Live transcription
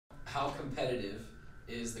How competitive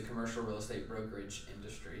is the commercial real estate brokerage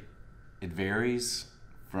industry? It varies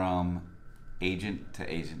from agent to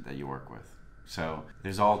agent that you work with. So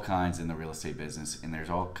there's all kinds in the real estate business, and there's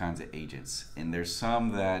all kinds of agents. And there's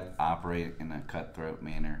some that operate in a cutthroat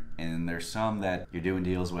manner, and there's some that you're doing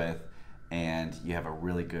deals with and you have a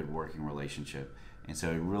really good working relationship. And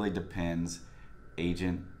so it really depends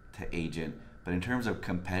agent to agent. But in terms of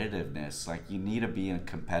competitiveness, like, you need to be a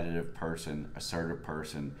competitive person, assertive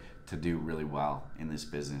person, to do really well in this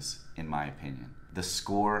business, in my opinion. The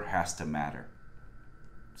score has to matter.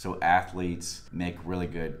 So athletes make really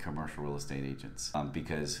good commercial real estate agents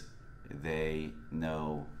because they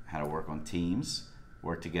know how to work on teams,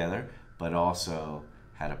 work together, but also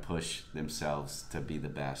how to push themselves to be the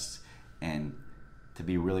best. And to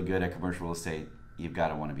be really good at commercial real estate, you've got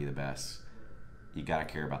to want to be the best. You got to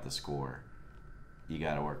care about the score. You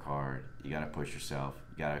got to work hard. You got to push yourself.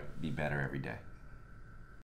 You got to be better every day.